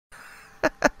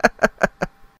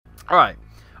Alright.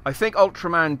 I think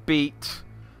Ultraman beat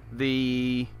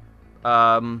the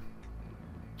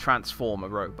Transformer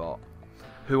robot,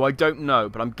 who I don't know,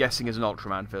 but I'm guessing is an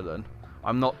Ultraman villain.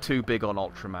 I'm not too big on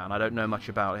Ultraman. I don't know much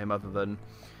about him other than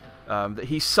that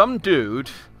he's some dude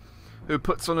who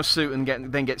puts on a suit and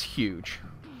then gets huge.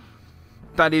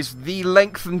 That is the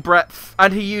length and breadth,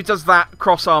 and he does that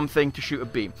cross-arm thing to shoot a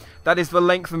beam. That is the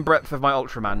length and breadth of my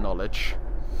Ultraman knowledge.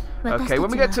 Okay, when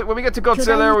we get to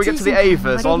Godzilla or we get to the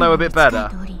Avas, I'll know a bit better.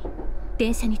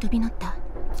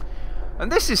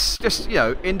 And this is just, you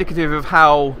know, indicative of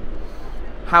how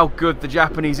good the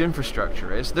Japanese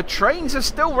infrastructure is. The trains are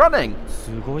still running.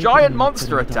 Giant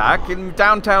monster attack in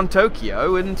downtown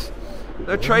Tokyo, and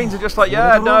the trains are just like,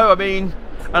 yeah, no, I mean,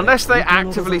 unless they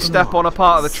actively step on a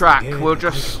part of the track, we'll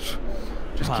just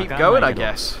keep going, I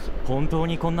guess. I think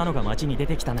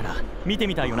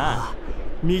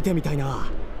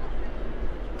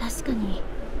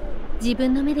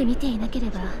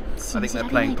they're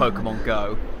playing Pokemon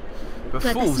Go. But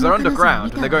fools, they're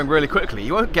underground and they're going really quickly.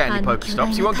 You won't get any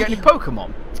Pokestops, you won't get any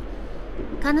Pokemon.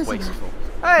 Wasteful.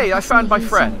 Hey, I found my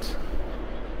friend.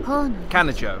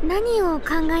 Kanajo.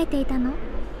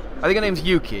 I think her name's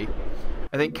Yuki.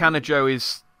 I think Kanajo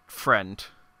is friend.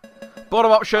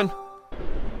 Bottom option.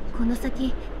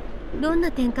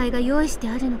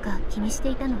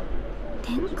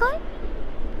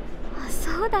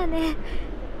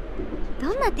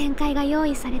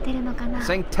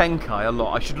 Saying Tenkai a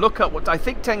lot. I should look up what I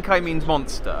think Tenkai means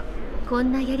monster.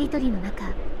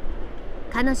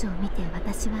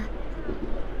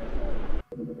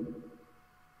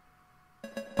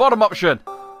 Bottom option.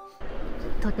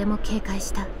 I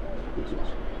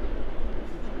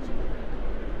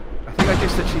think I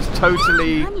just said she's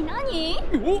totally.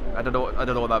 I don't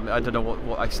know what that means. I don't know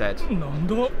what I said.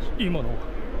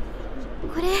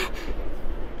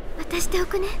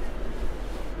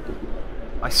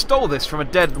 I stole this from a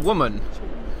dead woman.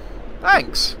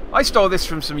 Thanks. I stole this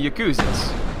from some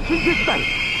Yakuzas.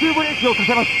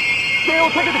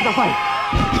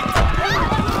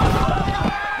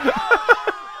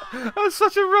 That's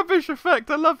such a rubbish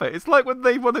effect. I love it. It's like when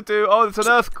they want to do, oh, it's an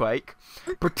earthquake.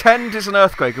 Pretend it's an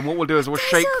earthquake, and what we'll do is we'll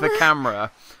shake the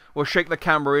camera. We'll shake the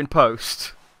camera in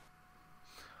post.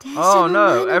 Oh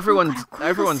no, everyone's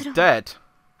dead.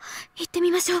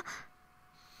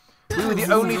 We were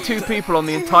the only two people on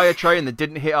the entire train that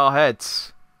didn't hit our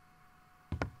heads.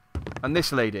 And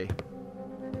this lady.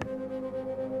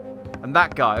 And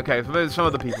that guy. Okay, some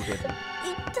other people did.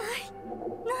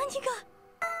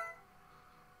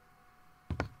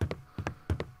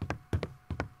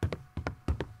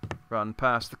 Run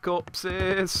past the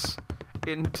corpses.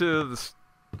 Into the...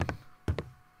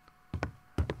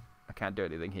 I can't do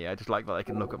anything here. I just like that I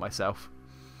can look at myself.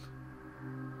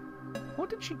 What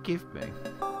did she give me?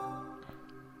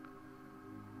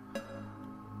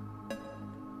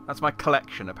 That's my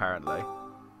collection, apparently.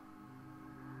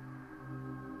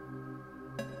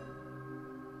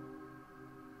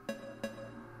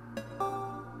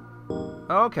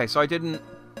 Oh, okay, so I didn't...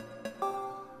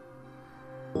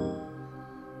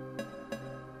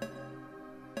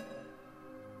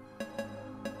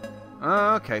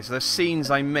 Oh, okay, so there's scenes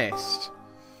I missed.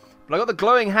 But I got the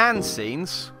glowing hand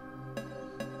scenes.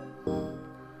 And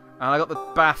I got the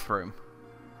bathroom.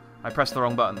 I pressed the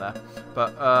wrong button there.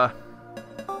 But,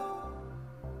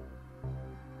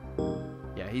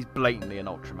 yeah, he's blatantly an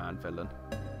Ultraman villain.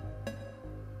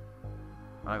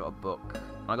 I got a book.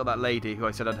 I got that lady who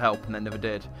I said I'd help and then never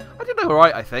did. I did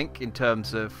alright, I think, in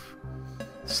terms of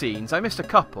scenes. I missed a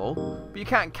couple, but you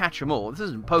can't catch them all. This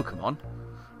isn't Pokemon.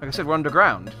 Like I said, we're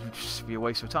underground. It'd just be a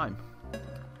waste of time.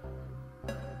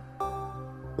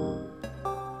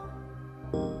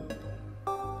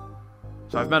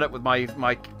 So I've met up with my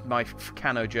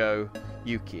Kanojo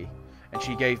Yuki, and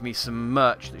she gave me some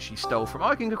merch that she stole from... Oh,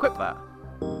 I can equip that.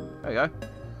 There you go.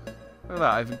 Look at that,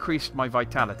 I've increased my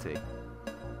vitality.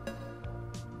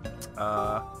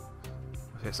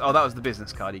 Oh, that was the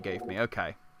business card he gave me,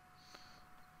 okay.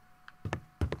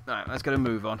 Alright, let's get a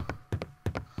move on.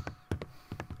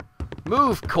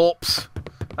 Move, corpse!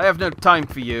 I have no time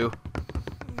for you.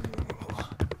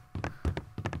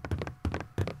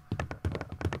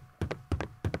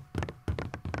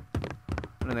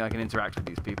 I don't think I can interact with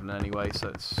these people in any way, so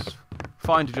it's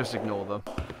fine to just ignore them.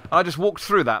 I just walked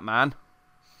through that man.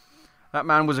 That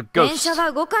man was a ghost.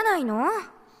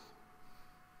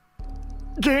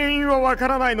 原因はわか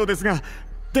らないのですが、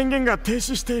電源が停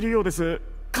止しているようです。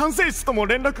管制室とも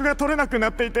連絡が取れなくな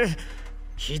っていて。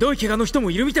ひどい怪我の人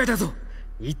もいるみたいだぞ。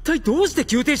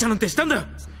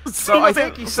So I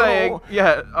think he's saying,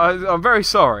 yeah, I'm very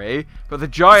sorry, but the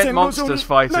giant monsters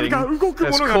fighting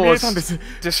has caused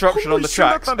disruption on the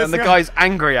tracks, and the guy's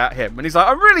angry at him, and he's like,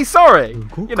 I'm really sorry,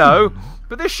 you know,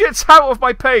 but this shit's out of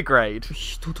my pay grade.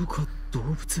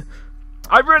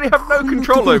 I really have no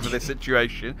control over this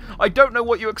situation. I don't know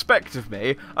what you expect of me,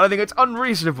 and I think it's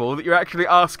unreasonable that you're actually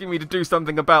asking me to do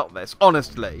something about this.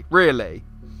 Honestly, really.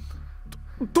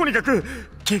 Anyway,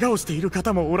 he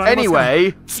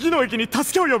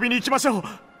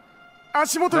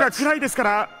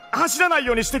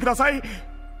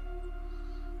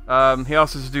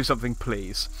asked us to do something,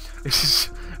 please. This is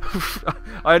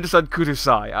I understand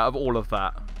kudasai out of all of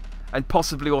that, and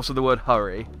possibly also the word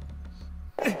hurry.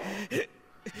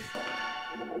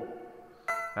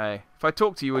 Hey, if I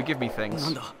talk to you, will you give me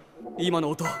things?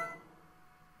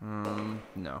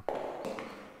 No.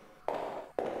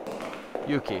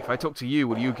 Yuki, if I talk to you,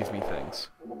 will you give me things?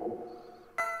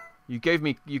 You gave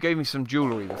me some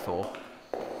jewellery before.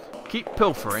 Keep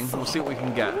pilfering, we'll see what we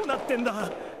can get.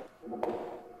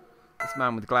 This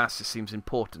man with glasses seems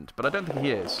important, but I don't think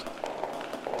he is.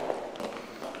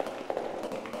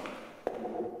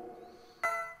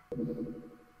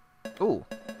 Ooh.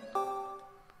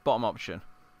 Bottom option.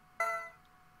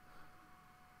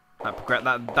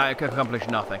 That accomplished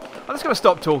nothing. I'm just going to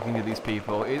stop talking to these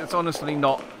people. It's honestly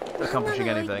not accomplishing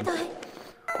anything.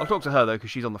 I'll talk to her though,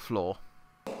 because she's on the floor.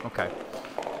 Okay.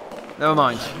 Never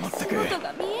mind.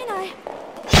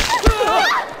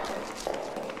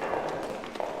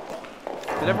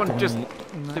 Did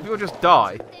people just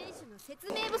die?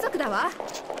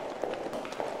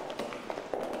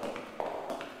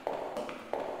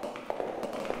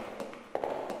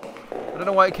 I don't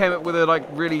know why it came up with a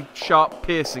really sharp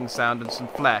piercing sound and some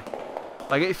flair.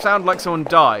 Like it sounded like someone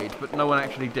died, but no one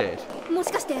actually did.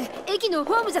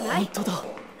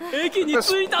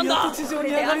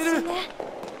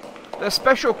 There's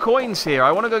special coins here.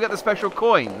 I want to go get the special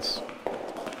coins.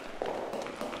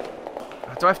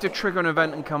 Do I have to trigger an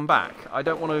event and come back? I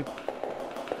don't want to...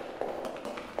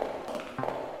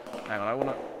 Hang on, I want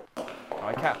to... Oh,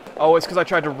 I can't. Oh, it's because I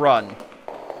tried to run.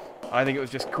 I think it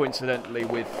was just coincidentally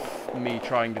with me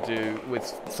trying to do...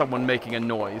 with someone making a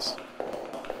noise.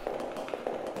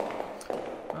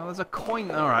 Well, there's a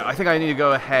coin... Alright, I think I need to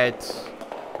go ahead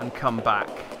and come back.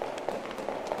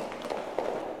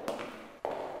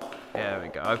 Yeah, there we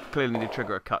go. I clearly need to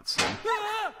trigger a cutscene.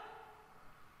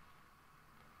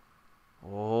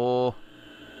 Oh.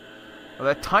 Well, there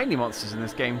are tiny monsters in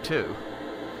this game too.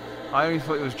 I only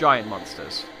thought it was giant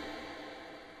monsters.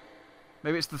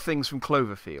 Maybe it's the things from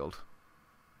Cloverfield.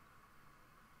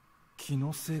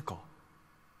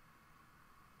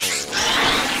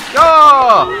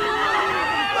 Oh!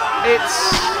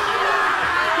 It's...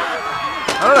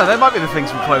 I don't know, there might be the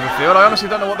things from Cloverfield. I honestly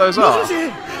don't know what those are.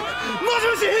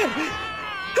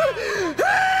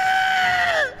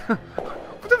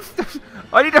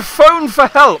 I need a phone for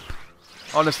help!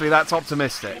 Honestly, that's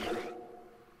optimistic.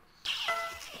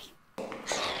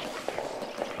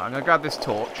 I'm gonna grab this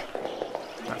torch.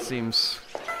 That seems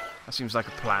like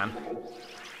a plan.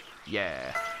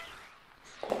 Yeah.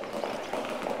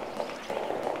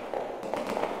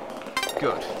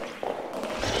 Good.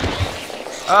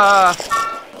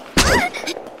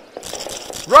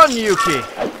 Run, Yuki!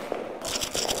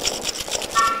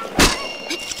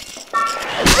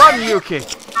 Run, Yuki!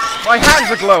 My hands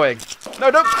are glowing!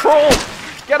 No, don't crawl!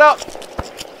 Get up!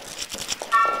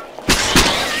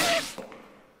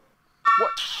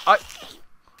 What?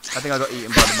 I think I got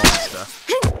eaten by the monster.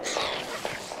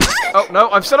 Oh, no,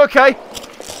 I'm still okay!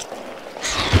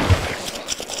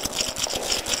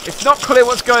 It's not clear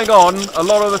what's going on a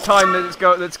lot of the time that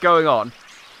that's going on.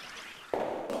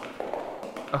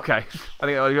 Okay, I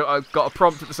think I got a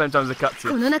prompt at the same time as a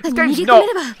cutscene. This game's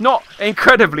not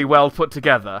incredibly well put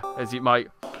together, as you might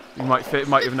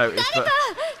have noticed. But...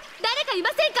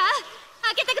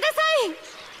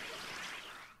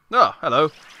 Oh, hello.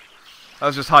 I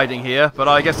was just hiding here, but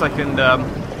I guess I can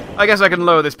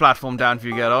lower this platform down if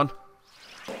you get on.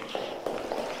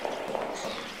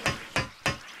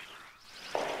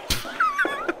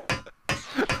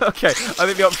 Okay, I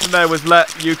think the option there was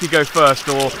let Yuki go first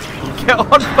or get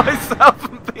on myself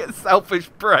and be a selfish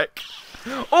prick.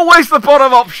 Always the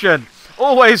bottom option!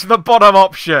 Always the bottom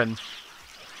option!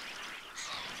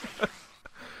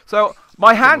 So,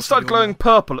 my hand started glowing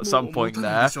purple at some point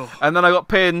there, and then I got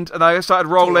pinned, and I started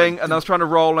rolling, and I was trying to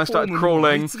roll, and I started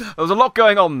crawling. There was a lot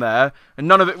going on there, and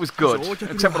none of it was good,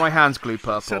 except when my hands glowed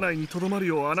purple.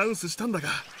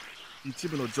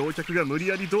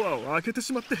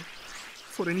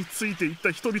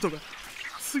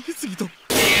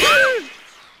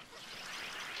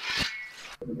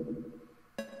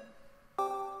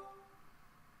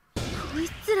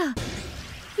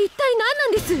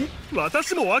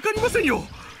 私もわかりませんよ。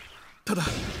ただ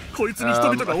こいつに人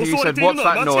々が He 襲われ said, ている what's の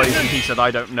は that 間違 noise? いな And い。 he said,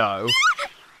 I don't know.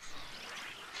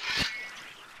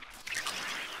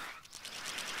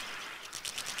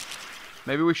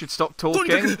 Maybe we should stop と talking に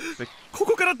かく and こ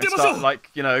こから出ましょ start, う。 like,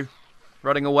 you know,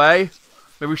 running away.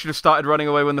 Maybe we should have started running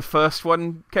away when the first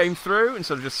one came through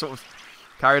instead of just sort of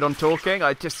carried on talking.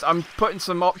 I'm putting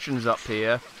some options up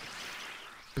here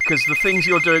because the things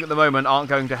you're doing at the moment aren't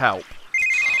going to help.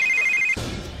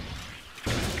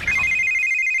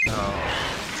 Oh.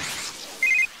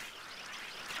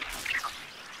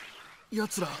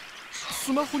 奴ら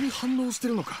スマホに反応して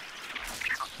るのか。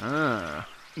 Ah.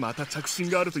 また着信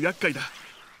があると厄介だ。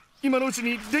今のうち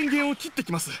に電源を切って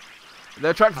きます。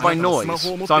 They're attracted by noise,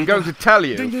 so I'm going to tell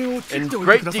you in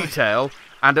great detail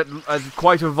and at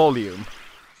quite a volume.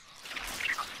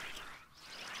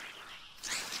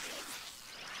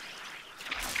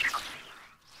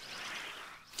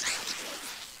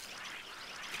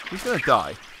 He's gonna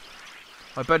die.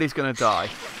 I bet he's gonna die.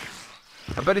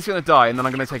 I bet he's gonna die, and then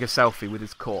I'm gonna take a selfie with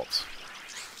his corpse.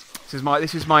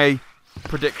 This is my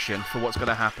prediction for what's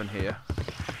gonna happen here.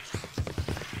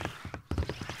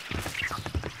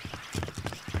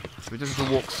 We just have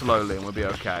to walk slowly and we'll be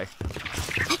okay.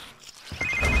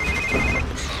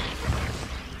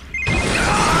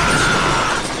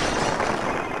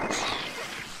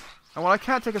 And well, I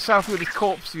can't take a selfie with his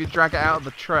corpse if you drag it out of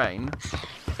the train.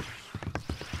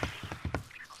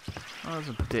 Oh, that's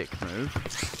a dick move.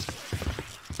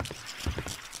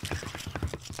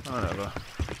 Whatever.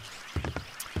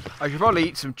 I should probably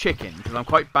eat some chicken because I'm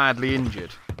quite badly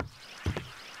injured.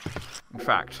 In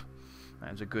fact,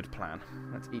 that is a good plan.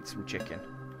 Let's eat some chicken.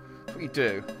 That's what you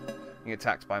do when you get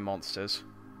attacked by monsters.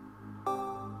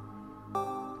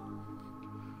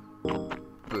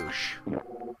 Boosh.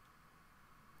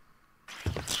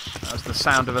 That was the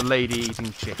sound of a lady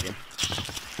eating chicken.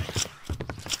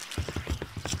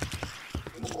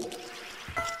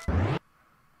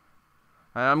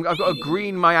 I've got a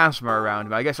green miasma around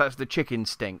me. I guess that's the chicken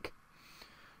stink.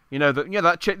 You know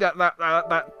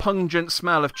that pungent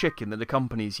smell of chicken that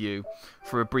accompanies you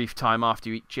for a brief time after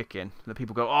you eat chicken. That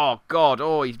people go, oh God,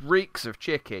 oh he reeks of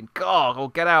chicken. God, oh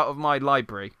get out of my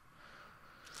library.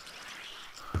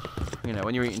 You know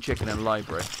when you're eating chicken in a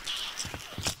library.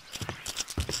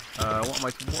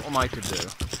 What am I to do?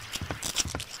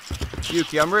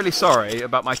 Yuki, I'm really sorry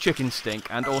about my chicken stink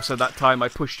and also that time I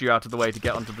pushed you out of the way to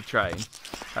get onto the train.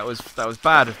 That was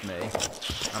bad of me,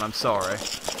 and I'm sorry.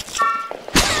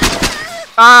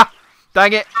 Ah!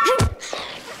 Dang it!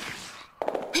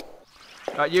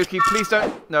 Yuki, please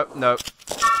don't. No, no.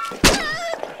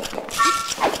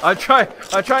 I'm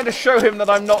trying to show him that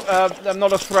I'm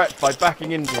not a threat by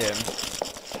backing into him.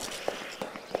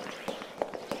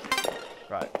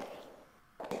 Right.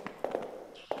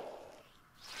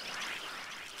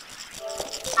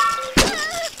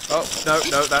 Oh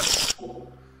no, that's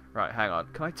right. Hang on.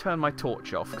 Can I turn my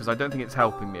torch off? Because I don't think it's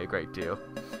helping me a great deal.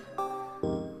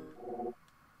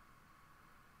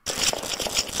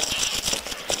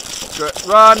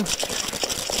 Run!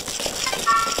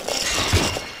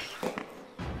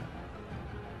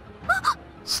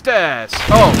 Stairs!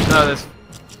 Oh, no,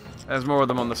 there's more of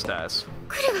them on the stairs.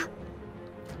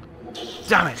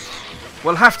 Damn it!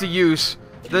 We'll have to use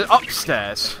the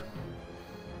upstairs.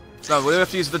 No, we'll have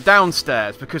to use the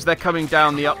downstairs because they're coming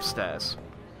down the upstairs.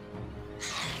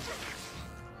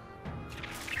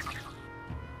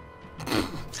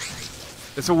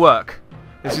 This'll work.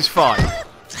 This is fine.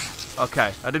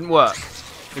 Okay, that didn't work.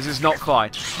 This is not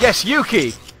fine. Yes,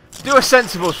 Yuki! Do a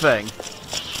sensible thing.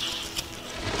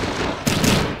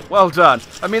 Well done.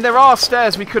 I mean, there are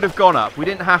stairs we could have gone up. We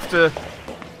didn't have to...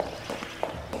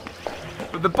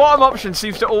 But the bottom option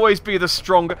seems to always be the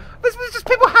stronger... There's just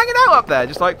people hanging out up there.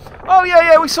 Just like, oh,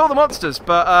 yeah, we saw the monsters.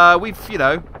 But, we've, you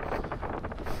know...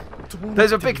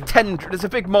 There's a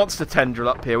big monster tendril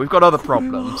up here. We've got other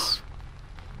problems.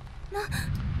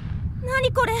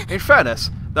 In fairness,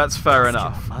 that's fair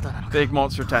enough. Big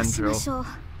monster tendril.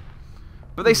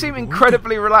 But they seem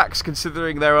incredibly relaxed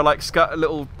considering there are like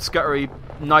little scuttery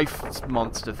knife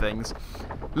monster things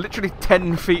literally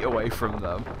 10 feet away from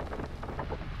them.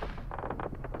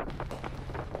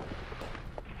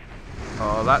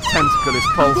 Oh, that tentacle is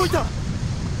pulsating.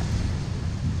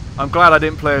 I'm glad I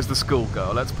didn't play as the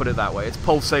schoolgirl, let's put it that way. It's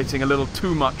pulsating a little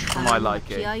too much for my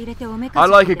liking. I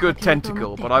like a good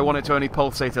tentacle, but I want it to only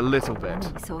pulsate a little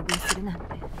bit.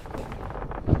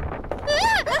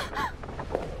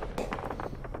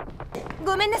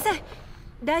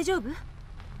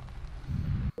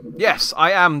 Yes,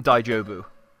 I am Daijobu.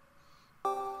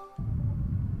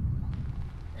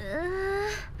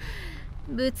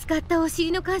 ぶつかったお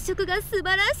尻の感触が素晴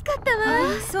らしかった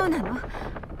わ。そうなの？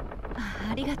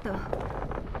ありがとう。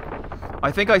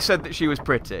I think I said that she was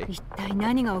pretty. 一体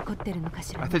何が起こってるのか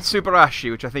しら。I said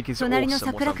Superashi, which I think is 隣の awesome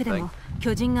or 桜区で something. も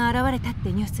巨人が現れたっ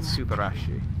てニュースが。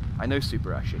Superashi. I know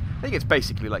Superashi. I think it's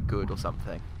basically like good or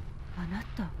something. あな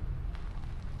た。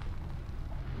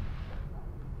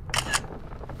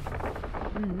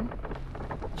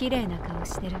綺麗な顔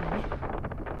してるわね。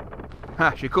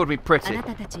Ha, she called me あ pretty. な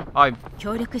たたち I'm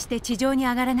協力して地上に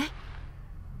上がらない？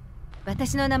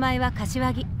私の名前は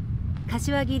柏木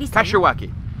リサ。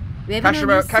 Kashiwagi. ウェブのニ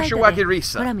ュースサイトで Kashiwagi コ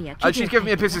Risa. ラムや And 記 she's 事を given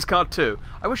me a 書いて business card too.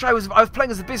 I wish I was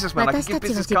playing as a businessman. I could 私 give た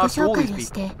ちが business 自己 cards to 紹 all 介 these を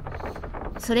し people.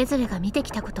 てそれぞれが見て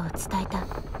きたことを伝えた。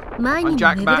前にもウ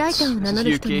ェブライターを名乗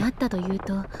る人に会ったという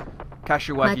と、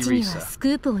 Kashiwagi 街には Risa. スク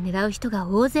ープを狙う人が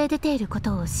大勢出ているこ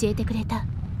とを教えてくれた。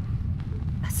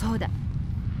あ、そうだ。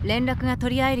連絡が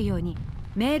取り合えるように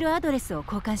メールアドレスを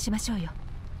交換しましょうよ。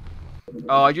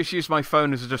Oh, I just used my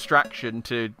phone as a distraction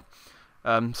to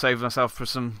save myself for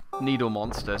some needle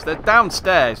monsters. They're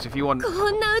downstairs if you want. こ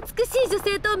んな美しい女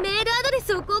性とメールアドレ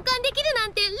スを交換できるな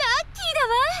んてラッキ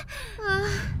ーだわ。ああ、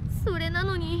それな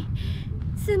のに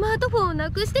スマートフォンをな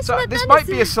くしてしま So ったんで this す。 might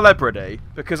be a celebrity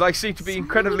because I seem to be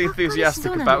incredibly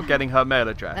enthusiastic So about getting her mail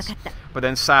address, わかった。 but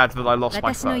then sad that I lost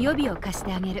my 私の phone. 予備を貸し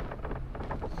てあげる。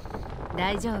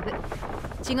大丈夫。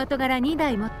仕事柄2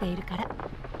台持っているから。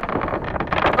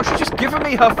Oh, she's just given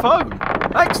me her phone.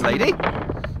 Thanks, lady.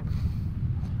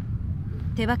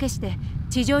 手分けして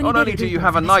地上に Not 出 only る do ル you ート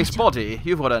have を a 探 nice しましょう。 body,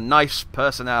 you've got a nice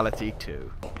personality too.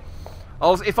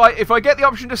 If I get the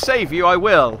option to save you, I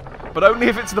will, but only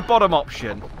if it's the bottom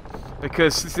option,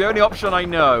 because it's the only option I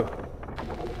know.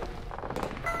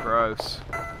 Gross.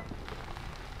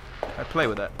 I play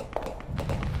with it.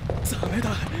 ダメだ。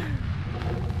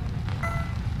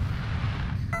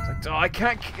 It's like, oh, I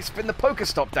can't spin the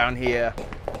Pokestop down here.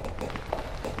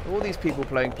 All these people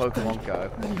playing Pokemon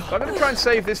Go. So I'm going to try and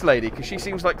save this lady because she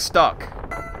seems like stuck.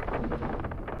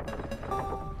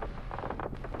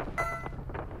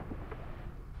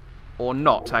 Or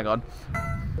not, hang on.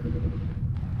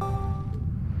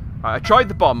 Right, I tried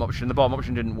the bottom option, the bottom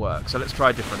option didn't work, so let's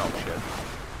try a different option.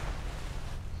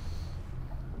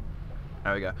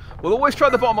 There we go. We'll always try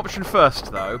the bottom option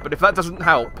first though, but if that doesn't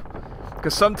help,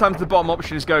 because sometimes the bottom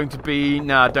option is going to be,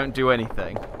 nah, don't do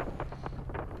anything.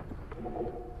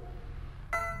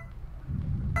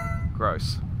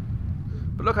 Gross.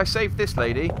 But look, I saved this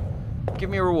lady. Give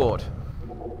me a reward.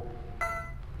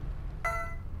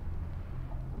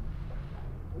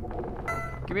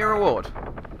 Give me a reward.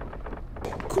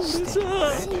 これじ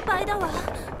ゃ。心配だわ。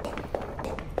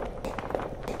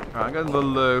 Alright, I'm going to the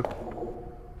loo.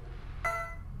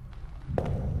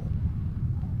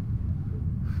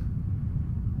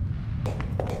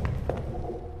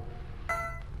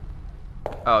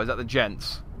 Oh, is that the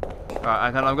gents?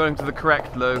 Alright, I'm going to the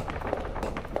correct loo.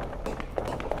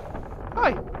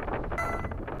 Hi!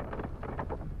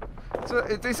 So,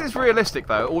 this is realistic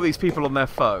though, all these people on their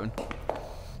phone.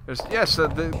 Yes,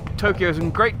 Tokyo's in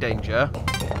great danger.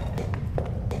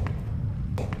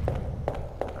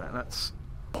 Right, that's...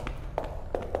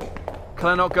 Can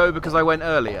I not go because I went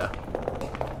earlier?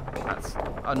 That's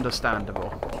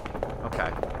understandable.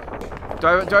 Okay.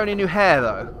 Do I need new hair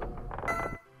though?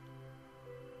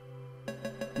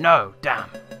 No, damn.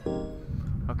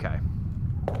 Okay.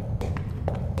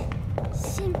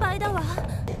 心配だわ。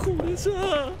これじ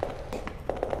ゃ。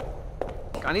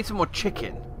 I need some more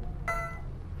chicken.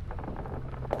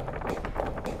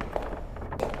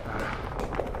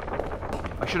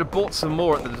 I should have bought some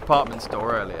more at the department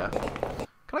store earlier.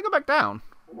 Can I go back down?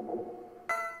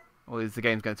 Or is the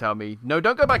game's going to tell me, no,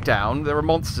 don't go back down. There are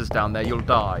monsters down there. You'll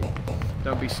die.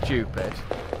 Don't be stupid.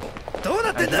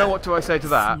 And you know what do I say to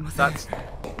that?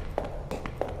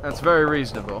 That's very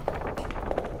reasonable.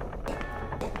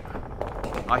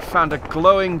 I found a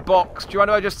glowing box. Do you mind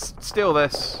if I just steal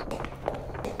this?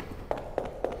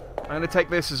 I'm going to take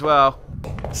this as well.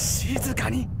 静か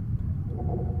に。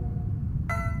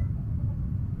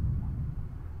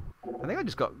 I think I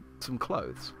just got some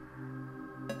clothes.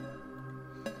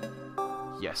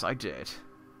 Yes, I did.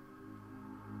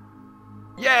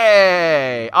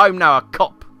 Yay! I'm now a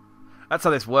cop. That's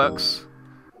how this works.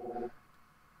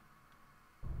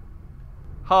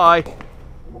 Hi.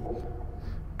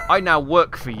 I now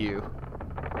work for you.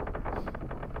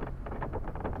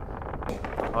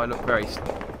 Oh, I look very...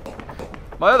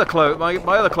 My other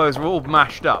clothes were all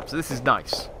mashed up, so this is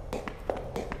nice.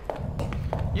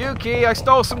 Yuki, I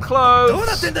stole some clothes! どう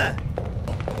なってんだ。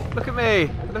 Look at me!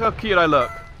 Look how cute I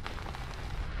look.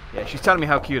 Yeah, she's telling me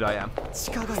how cute I am. 地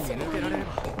下街に抜けられれ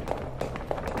ば。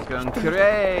going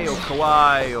Kirei or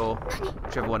Kawaii or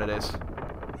whichever one it is.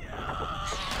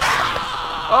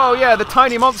 Oh yeah, the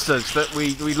tiny monsters that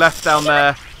we left down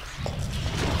there.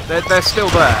 They're still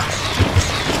there.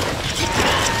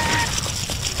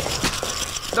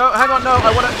 No, hang on, no,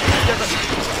 I want to get the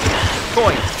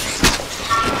coin.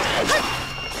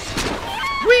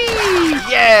 Whee!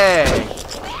 Yay!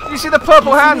 Did you see the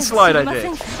purple hand slide I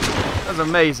did? That was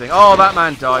amazing. Oh, that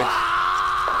man died.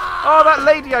 Oh, that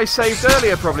lady I saved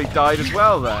earlier probably died as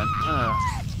well then.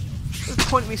 What's the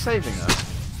point of me saving her?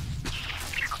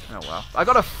 Oh well. I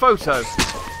got a photo.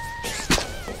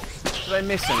 Did I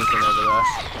miss anything over there?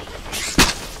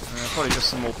 Probably just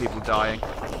some more people dying.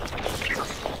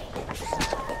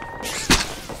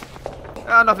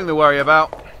 Nothing to worry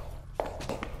about.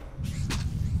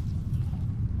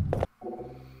 I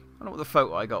don't know what the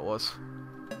photo I got was.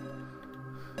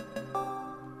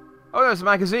 Oh, there's a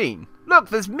magazine. Look,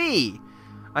 there's me!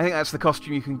 I think that's the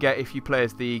costume you can get if you play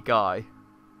as the guy.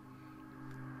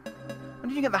 And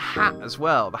did you get the hat as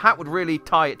well? The hat would really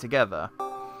tie it together.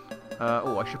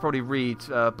 Oh, I should probably read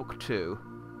book 2.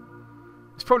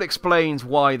 This probably explains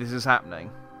why this is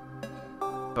happening.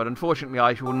 But unfortunately,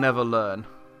 I will never learn.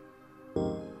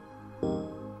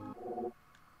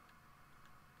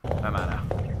 I'm out now.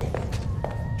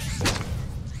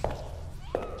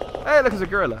 Hey, look, it's a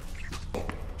gorilla.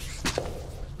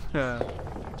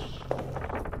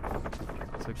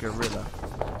 It's a gorilla.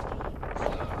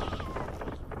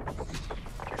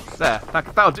 There.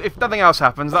 That'll do. If nothing else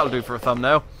happens, that'll do for a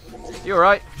thumbnail. You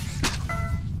alright?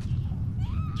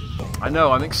 I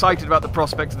know, I'm excited about the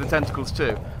prospect of the tentacles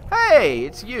too. Hey,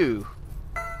 it's you.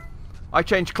 I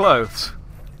changed clothes.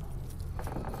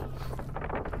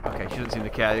 Okay, she doesn't seem to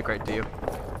care a great deal.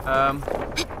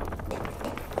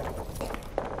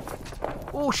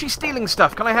 Oh, she's stealing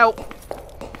stuff. Can I help?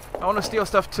 I want to steal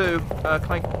stuff too.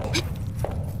 Can I...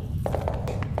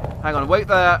 Hang on, wait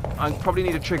there. I probably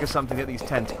need to trigger something to get these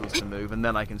tentacles to move, and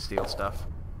then I can steal stuff.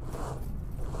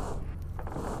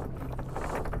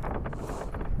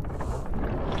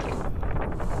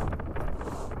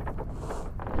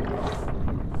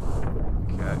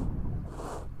 Okay.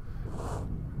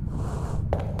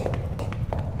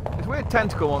 It's weird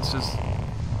tentacle monsters.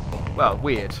 Well,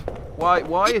 weird.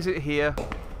 Why is it here?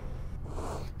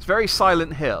 It's very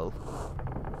Silent Hill.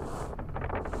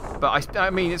 But I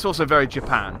mean, it's also very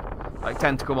Japan. Like,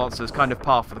 tentacle monsters kind of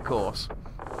par for the course.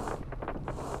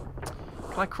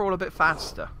 Can I crawl a bit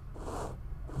faster?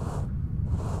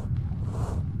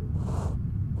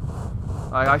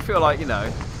 I feel like, you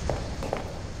know,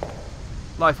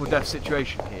 life or death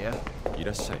situation here.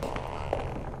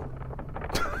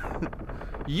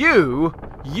 You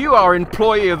are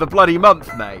employee of the bloody month,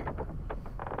 mate.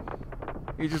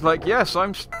 You're just like, yes,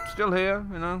 I'm still here,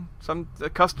 you know, a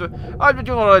customer. I've been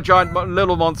doing a lot of giant,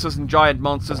 little monsters and giant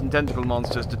monsters and tentacle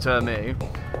monsters to deter me.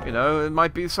 You know, it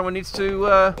might be someone needs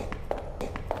to,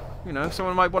 you know,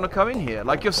 someone might want to come in here,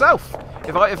 like yourself.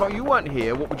 If you weren't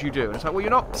here, what would you do? And it's like, well,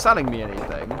 you're not selling me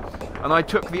anything, and I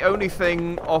took the only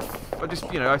thing off. I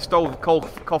just, you know, I stole the cold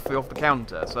coffee off the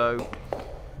counter, so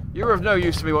you're of no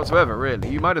use to me whatsoever, really.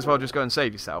 You might as well just go and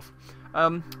save yourself.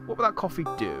 What will that coffee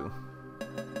do?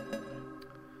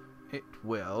 It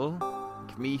will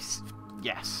give me...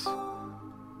 Yes.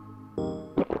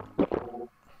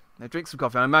 Now drink some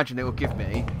coffee. I imagine it will give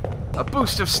me a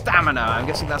boost of stamina. I'm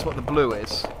guessing that's what the blue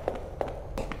is.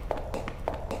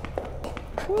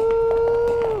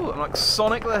 Woo! I'm like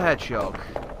Sonic the Hedgehog,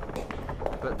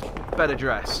 but better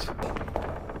dressed.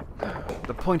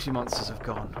 The pointy monsters have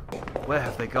gone. Where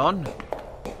have they gone?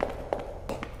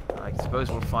 I suppose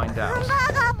we'll find out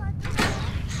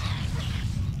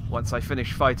once I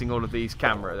finish fighting all of these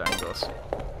camera angles.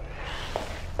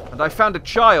 And I found a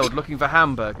child looking for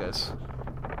hamburgers.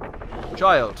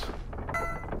 Child.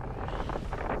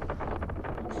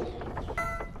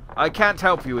 I can't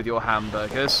help you with your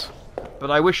hamburgers, but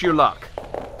I wish you luck.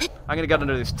 I'm gonna get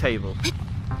under this table.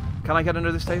 Can I get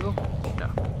under this table?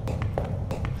 No.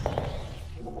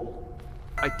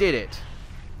 I did it.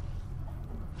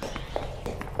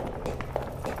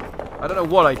 I don't know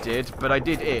what I did, but I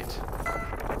did it.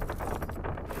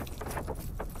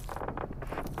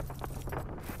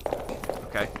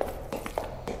 Okay.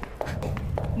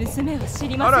 Oh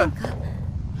no!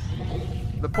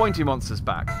 The pointy monster's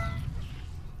back.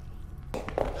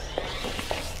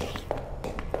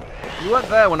 You weren't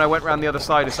there when I went round the other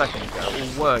side a second ago,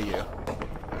 or were you?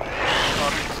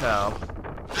 Can't tell.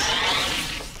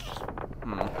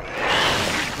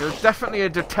 You're definitely a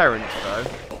deterrent, though.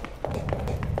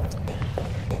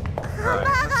 Right,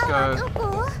 let's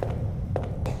go.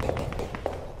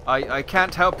 I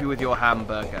can't help you with your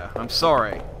hamburger. I'm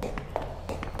sorry.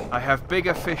 I have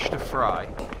bigger fish to fry.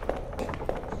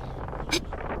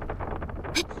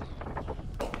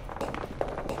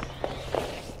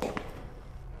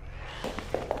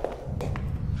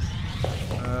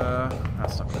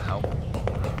 That's not going to help.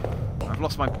 I've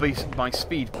lost my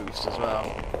speed boost as well.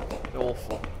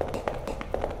 Awful.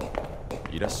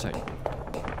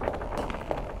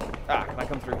 Ah, can I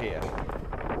come through here?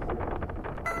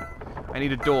 I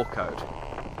need a door code.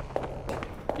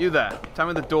 You there, tell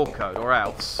me the door code, or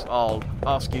else I'll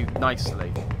ask you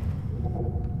nicely.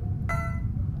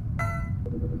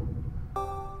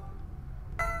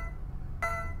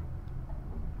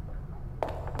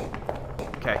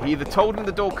 Okay, he either told me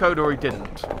the door code or he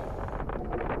didn't.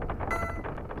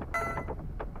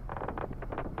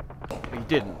 He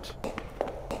didn't.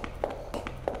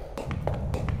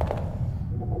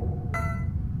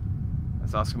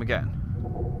 Let's ask him again.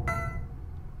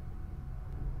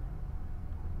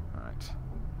 Alright.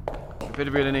 A bit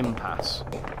of an impasse.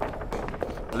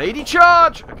 Lady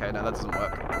charge! Okay, no, that doesn't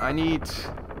work. I need...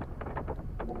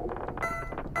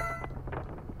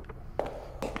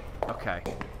 Okay.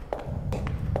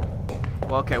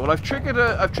 Well, okay, well I've triggered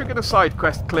a side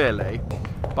quest clearly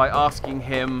by asking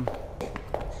him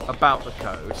about the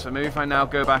code. So maybe if I now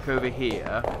go back over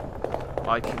here,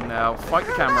 I can now fight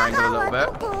the camera angle a little bit.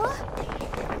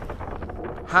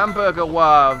 Hamburger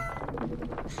wow.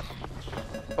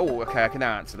 Oh, okay, I can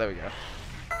now answer. There we go.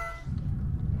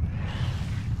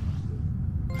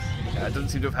 Yeah, it doesn't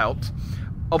seem to have helped.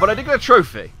 Oh, but I did get a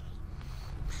trophy.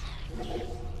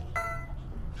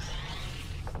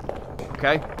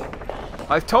 Okay.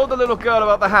 I've told the little girl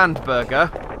about the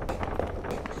hamburger.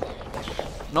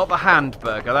 Not the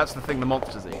handburger, that's the thing the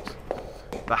monsters eat.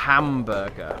 The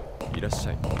hamburger.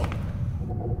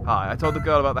 Hi, I told the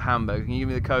girl about the hamburger. Can you give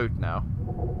me the code now?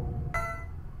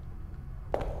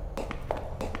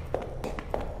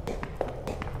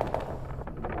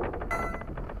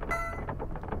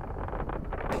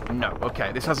 No,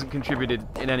 okay, this hasn't contributed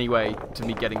in any way to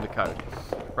me getting the code.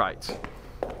 Right.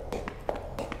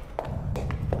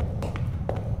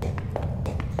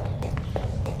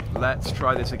 Let's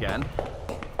try this again.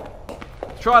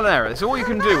 Trial and error. It's all you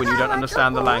can do when you don't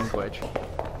understand the language.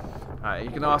 Alright, you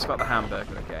can ask about the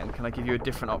hamburger again. Can I give you a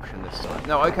different option this time?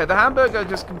 No, okay, the hamburger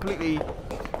just completely...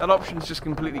 That option's just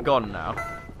completely gone now.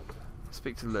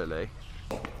 Speak to Lily.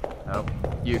 No,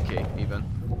 Yuki, even.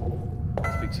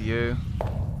 Speak to you.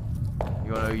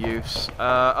 You're no use.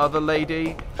 Other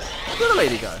lady. Where'd the other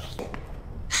lady go?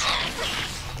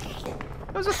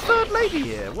 There's a third lady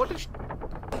here. What did she...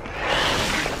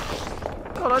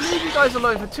 God, I leave you guys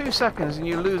alone for 2 seconds and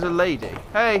you lose a lady.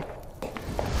 Hey!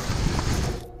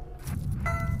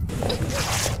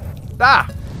 Ah!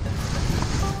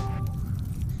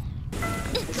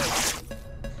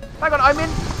 Hang on, I'm in...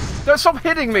 Don't stop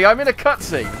hitting me, I'm in a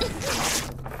cutscene.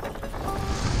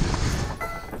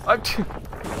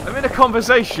 I'm in a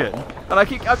conversation, and I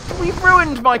keep... We've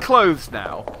ruined my clothes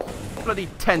now. Bloody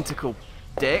tentacle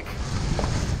dick.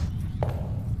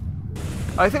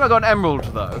 I think I got an emerald,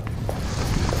 though.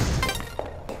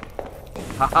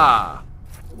 Haha.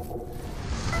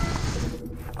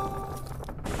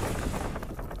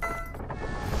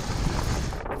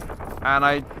 And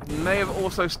I may have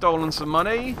also stolen some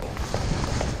money.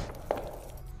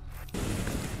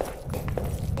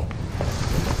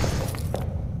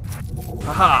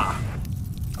 Haha.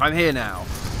 I'm here now.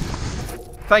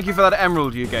 Thank you for that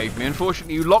emerald you gave me.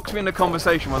 Unfortunately, you locked me in a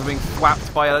conversation while being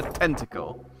thwapped by a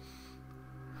tentacle.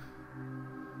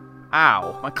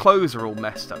 Ow, my clothes are all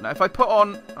messed up. Now, if I put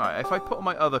on... Alright, if I put on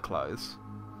my other clothes,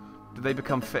 do they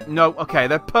become fit? No, okay,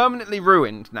 they're permanently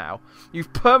ruined now.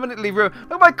 You've permanently ruined...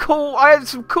 Look at my cool... I had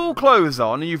some cool clothes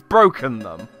on, and you've broken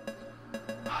them.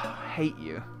 I hate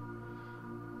you.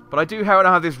 But I do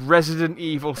have this Resident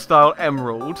Evil-style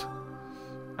emerald.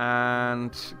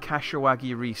 And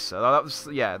Kashiwagi Risa. Oh, that was...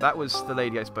 Yeah, that was the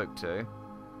lady I spoke to.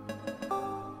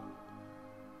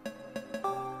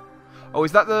 Oh,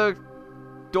 is that the...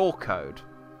 door code?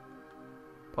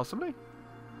 Possibly?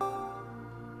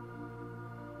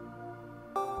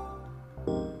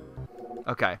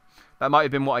 Okay. That might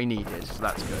have been what I needed, so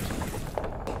that's good.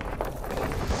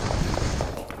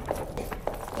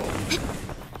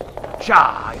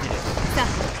 Sha! I did it.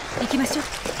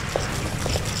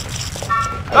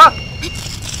 Ah!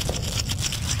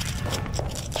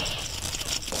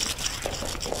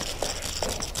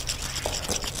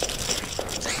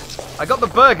 I got the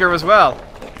burger as well.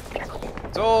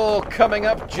 It's all coming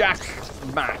up, Jack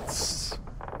Mats.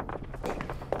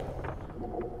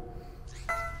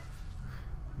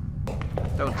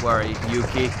 Don't worry,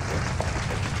 Yuki.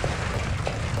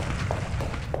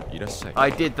 I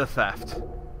did the theft.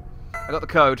 I got the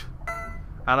code.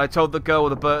 And I told the girl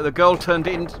the girl turned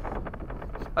it into...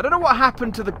 I don't know what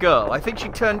happened to the girl. I think she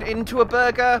turned into a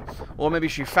burger, or maybe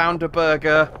she found a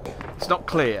burger. It's not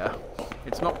clear.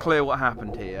 It's not clear what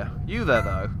happened here. You there,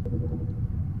 though?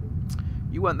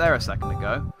 You weren't there a second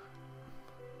ago.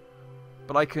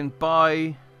 But I can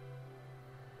buy...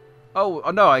 Oh,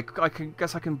 no, I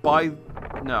guess I can buy...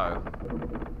 No.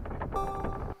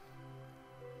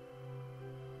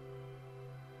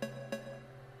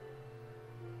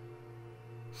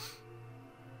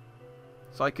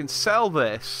 So I can sell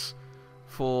this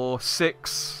for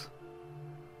 6...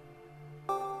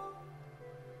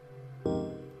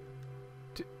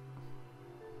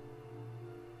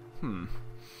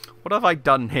 What have I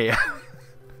done here?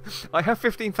 I have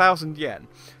 15,000 yen.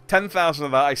 10,000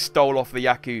 of that I stole off the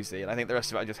Yakuza, and I think the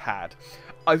rest of it I just had.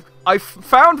 I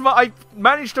found that I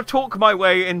managed to talk my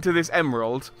way into this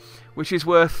emerald, which is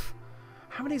worth...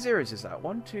 How many zeros is that?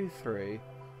 1, 2, 3,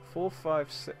 4,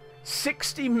 5, 6...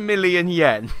 60 million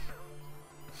yen.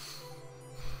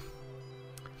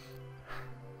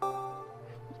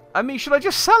 I mean, should I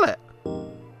just sell it?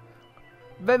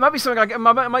 There might be something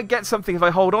I might get something if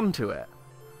I hold on to it.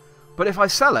 But if I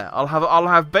sell it, I'll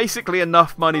have basically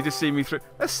enough money to see me through.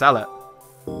 Let's sell it.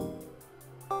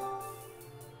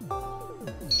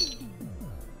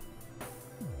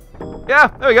 Yeah,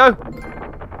 there we go.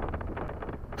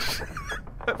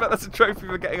 I bet that's a trophy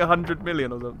for getting 100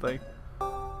 million or something.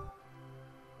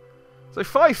 So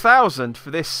 5,000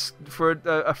 for this, for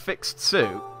a fixed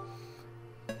suit.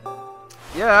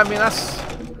 Yeah, I mean that's...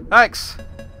 Thanks.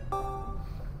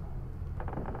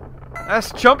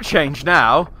 That's chump change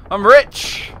now. I'm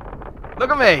rich.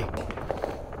 Look at me.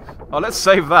 Oh, let's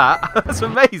save that. That's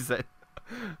amazing.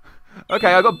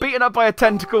 Okay, I got beaten up by a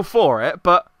tentacle for it,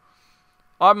 but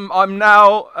I'm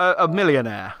now a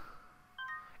millionaire.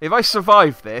 If I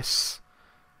survive this,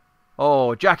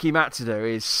 oh, Jackie Matsuda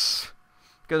is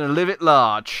gonna live it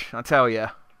large, I tell you.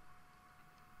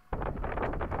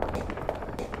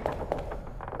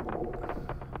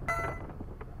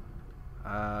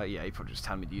 Yeah, you probably just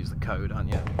tell me to use the code,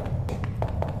 aren't you?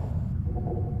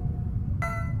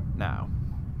 Now,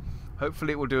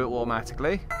 hopefully it will do it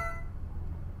automatically.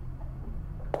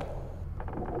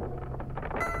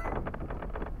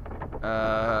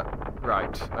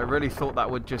 Right. I really thought that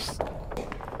would just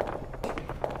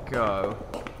go.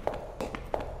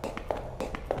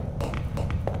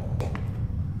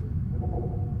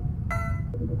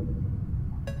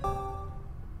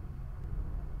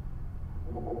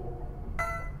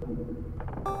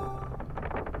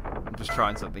 I'm just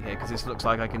trying something here because this looks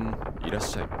like I can.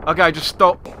 Okay, I just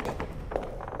stopped.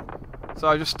 So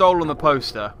I just stole on the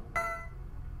poster.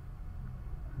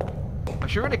 I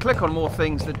should really click on more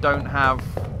things that don't have.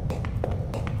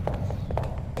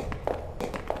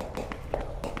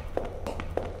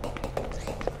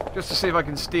 Just to see if I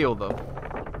can steal them.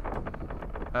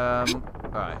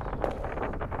 Alright.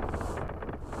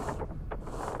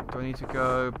 Do I need to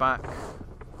go back?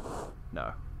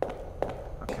 No.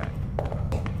 Okay.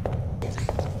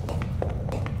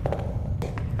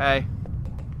 Hey.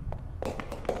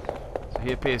 So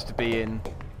he appears to be in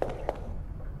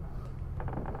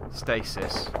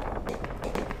stasis.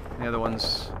 The other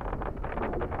one's...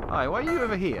 Hi, why are you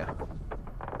over here?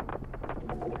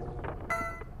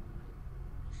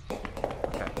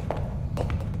 Okay.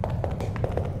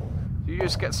 Do you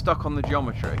just get stuck on the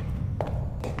geometry?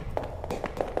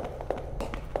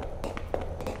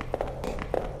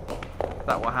 Is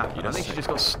that what happened? I think she just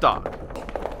got stuck.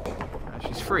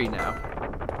 She's free now.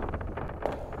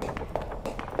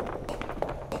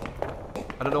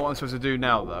 I don't know what I'm supposed to do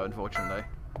now, though, unfortunately.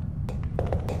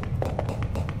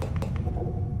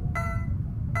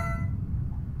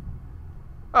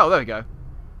 Oh, there we go.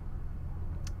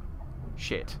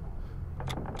 Shit.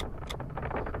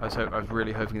 I was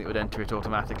really hoping it would enter it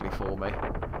automatically for me.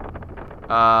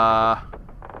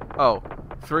 Oh.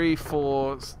 3,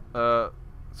 4... so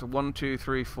 1, 2,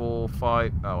 3, 4,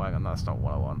 5... Oh, hang on, that's not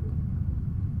what I want.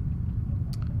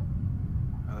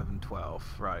 11,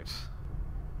 12. Right. So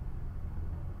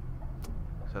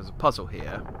there's a puzzle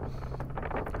here.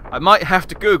 I might have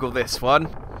to Google this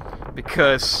one,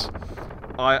 because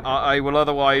I will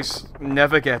otherwise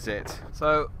never get it.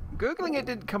 So, Googling it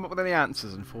didn't come up with any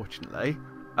answers, unfortunately.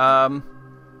 But,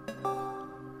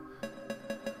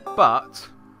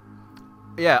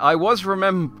 yeah, I was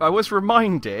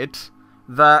reminded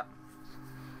that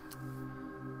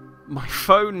my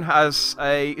phone has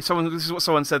a... This is what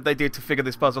someone said they did to figure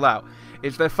this puzzle out.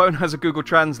 Is their phone has a Google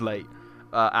Translate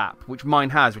app, which mine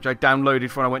has, which I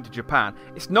downloaded when I went to Japan.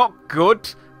 It's not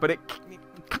good, but it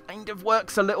kind of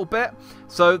works a little bit.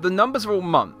 So the numbers are all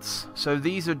months. So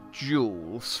these are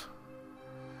joules.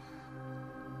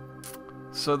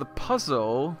 So the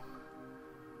puzzle...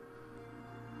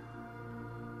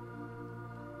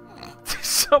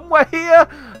 somewhere here?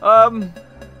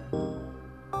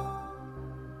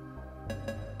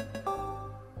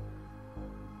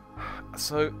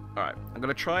 So, alright, I'm going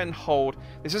to try and hold...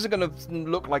 This isn't going to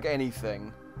look like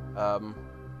anything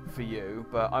for you,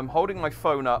 but I'm holding my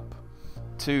phone up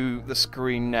to the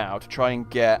screen now to try and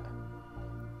get...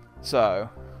 So...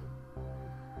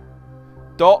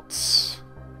 Dots,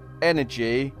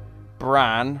 energy,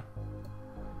 Bran...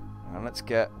 And let's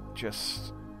get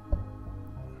just...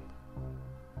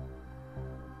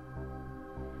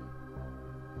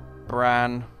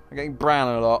 Bran. I'm getting Bran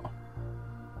a lot.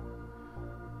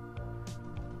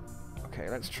 Okay,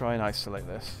 let's try and isolate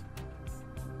this.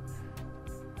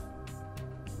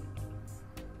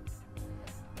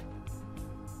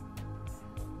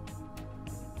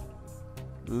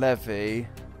 Levy.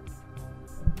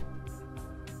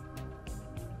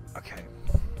 Okay.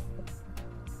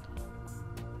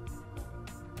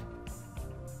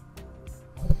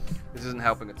 This isn't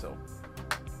helping at all.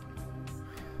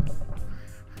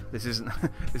 This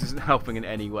isn't helping in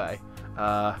any way.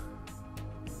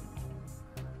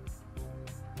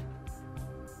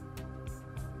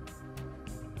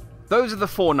 Those are the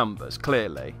 4 numbers,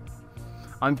 clearly.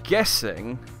 I'm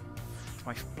guessing...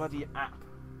 My bloody app.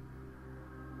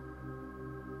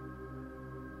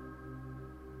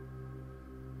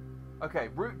 Okay,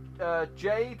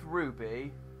 Jade,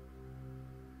 Ruby.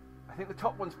 I think the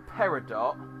top one's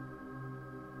Peridot.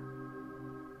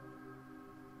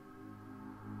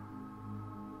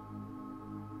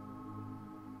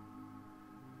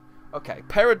 Okay,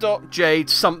 Peridot, Jade,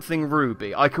 something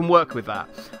Ruby. I can work with that.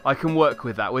 I can work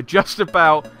with that. We're just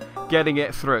about getting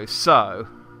it through. So,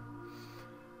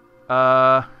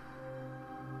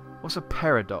 what's a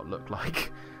Peridot look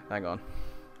like? Hang on.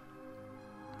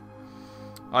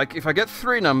 If I get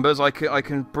 3 numbers, I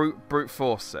can brute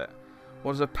force it.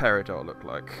 What does a Peridot look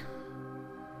like?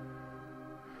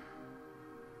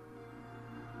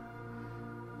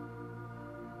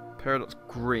 Peridot's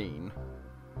green.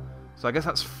 So I guess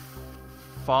that's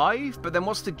 5, but then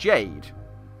what's the Jade?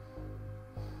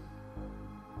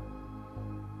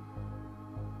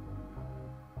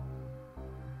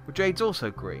 Well, Jade's also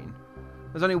green.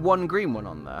 There's only 1 green one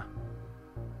on there.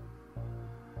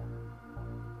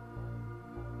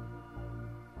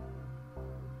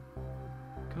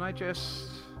 Can I just...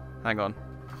 Hang on.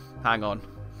 Hang on.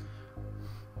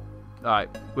 Alright,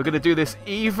 we're going to do this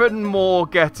even more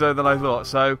ghetto than I thought.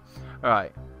 So,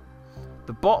 alright.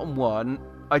 The bottom one,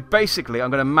 I'm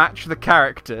going to match the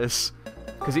characters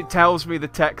because it tells me the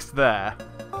text there.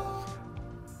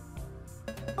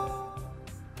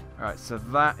 Alright, so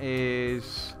that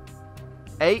is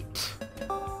 8.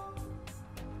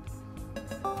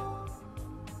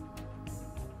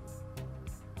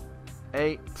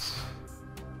 Eight.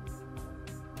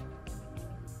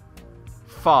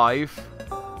 5.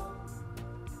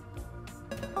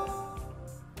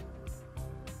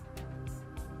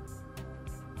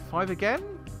 Five again?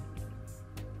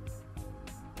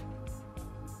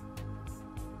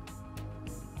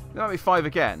 That'll be 5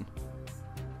 again.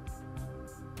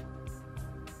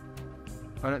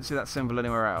 I don't see that symbol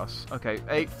anywhere else. Okay,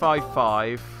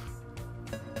 855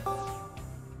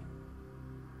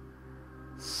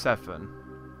 7.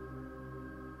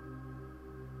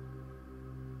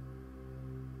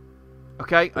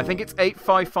 Okay, I think it's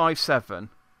 8557.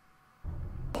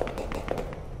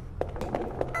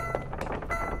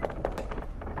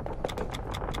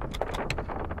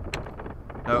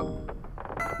 No.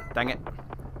 Dang it.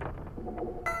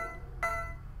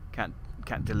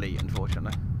 Can't delete,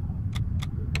 unfortunately.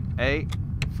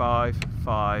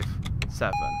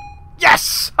 8557.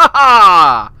 Yes! Ha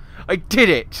ha! I did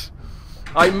it!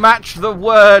 I matched the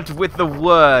word with the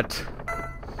word.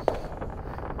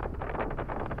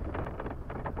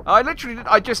 I literally did,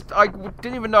 I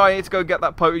didn't even know I needed to go and get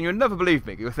that poster. You'll never believe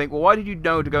me. You'll think, well, why did you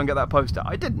know to go and get that poster?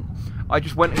 I didn't. I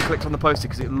just went and clicked on the poster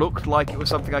because it looked like it was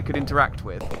something I could interact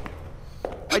with.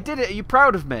 I did it. Are you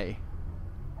proud of me?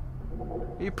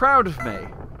 Are you proud of me?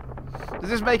 Does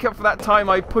this make up for that time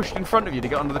I pushed in front of you to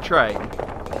get onto the train?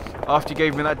 After you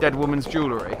gave me that dead woman's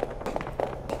jewellery?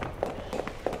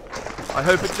 I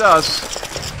hope it does.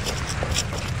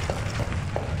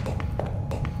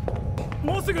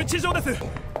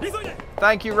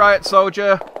 Thank you, Riot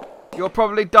Soldier. You'll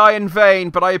probably die in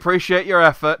vain, but I appreciate your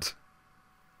effort.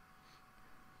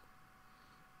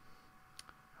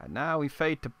 And now we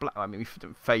fade to black. I mean, we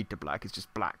don't fade to black, it's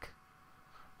just black.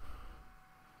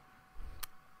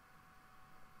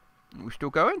 Are we still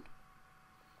going?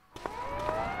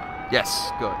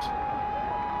 Yes, good.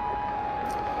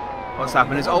 What's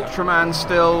happened? Is Ultraman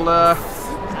still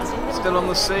on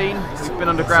the scene? We've been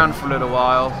underground for a little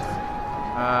while.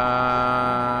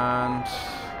 And...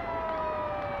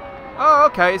 oh,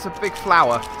 okay, it's a big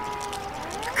flower.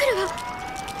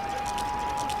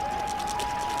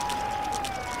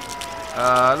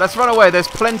 Let's run away. There's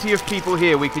plenty of people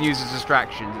here we can use as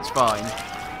distractions. It's fine.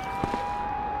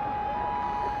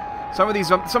 Some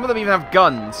of them even have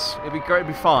guns. It'd be great. It'd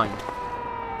be fine.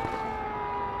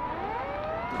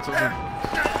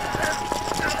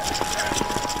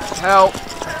 Help!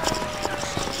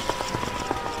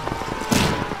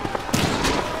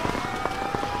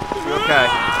 Okay.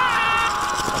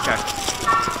 Okay.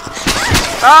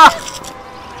 Ah!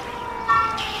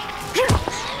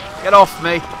 Get off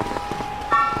me!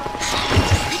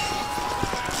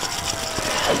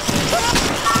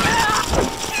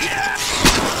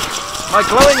 My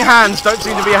glowing hands don't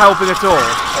seem to be helping at all.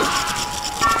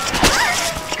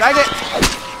 Dang it!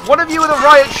 One of you with a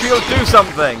riot shield, do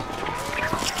something!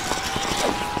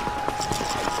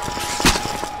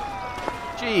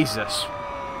 Jesus.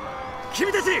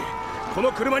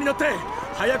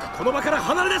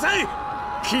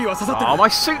 Oh, my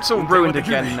suit's all ruined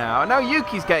again now. Now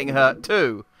Yuki's getting hurt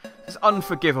too. It's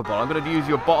unforgivable. I'm going to use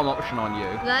your bottom option on you.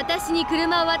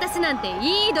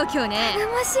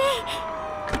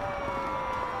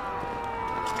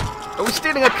 Are we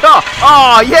stealing a car?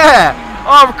 Oh, yeah!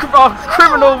 Our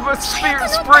criminal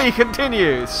spree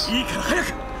continues.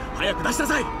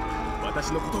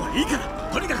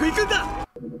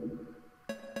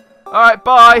 Alright,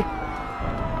 bye.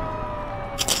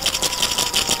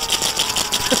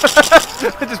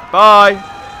 Just bye.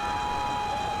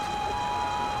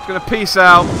 Just gonna peace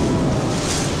out.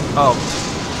 Oh.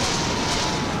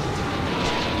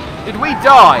 Did we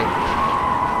die?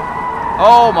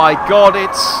 Oh my god,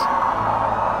 it's...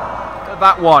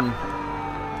 that one.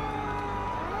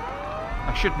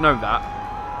 I should know that.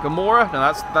 Gamora? No,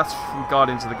 that's from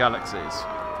Guardians of the Galaxies.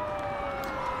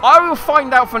 I will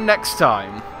find out for next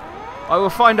time. I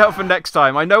will find out for next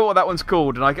time. I know what that one's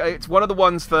called, and it's one of the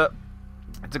ones that...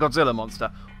 it's a Godzilla monster.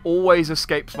 Always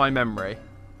escapes my memory.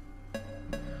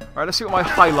 Alright, let's see what my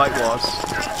highlight was.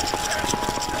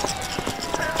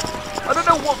 I don't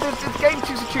know what... the game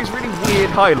chooses to choose really weird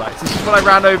highlights. This is when I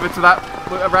ran over to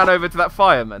that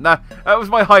fireman. That was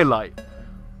my highlight.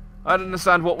 I don't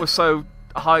understand what was so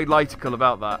highlightical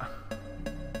about that.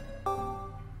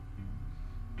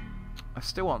 I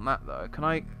still want that though. Can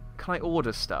I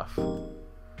order stuff?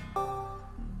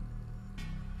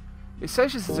 It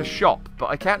says it's a shop, but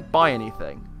I can't buy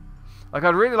anything. Like,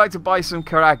 I'd really like to buy some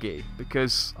karagi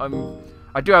because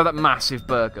I do have that massive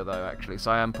burger though, actually,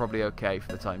 so I am probably okay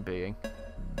for the time being.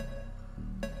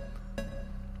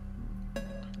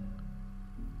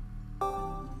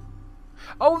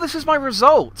 Oh, this is my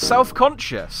result!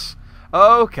 Self-conscious!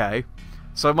 Okay.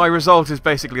 So my result is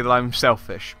basically that I'm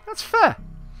selfish. That's fair.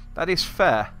 That is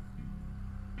fair.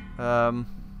 I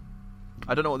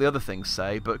don't know what the other things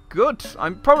say, but good.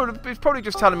 It's probably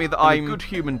just telling me that I'm a good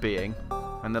human being,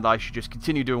 and that I should just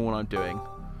continue doing what I'm doing,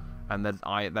 and that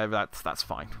that's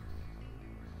fine.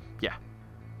 Yeah.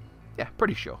 Yeah,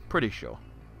 pretty sure. Pretty sure.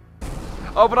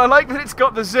 Oh, but I like that it's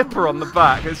got the zipper on the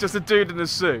back. It's just a dude in a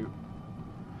suit.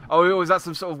 Oh, is that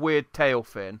some sort of weird tail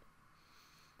fin?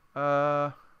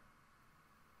 The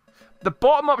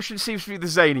bottom option seems to be the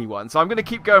zany one, so I'm going to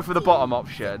keep going for the bottom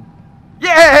option.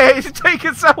 Yay! To take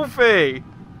a selfie!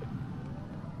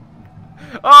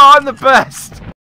 Oh, I'm the best!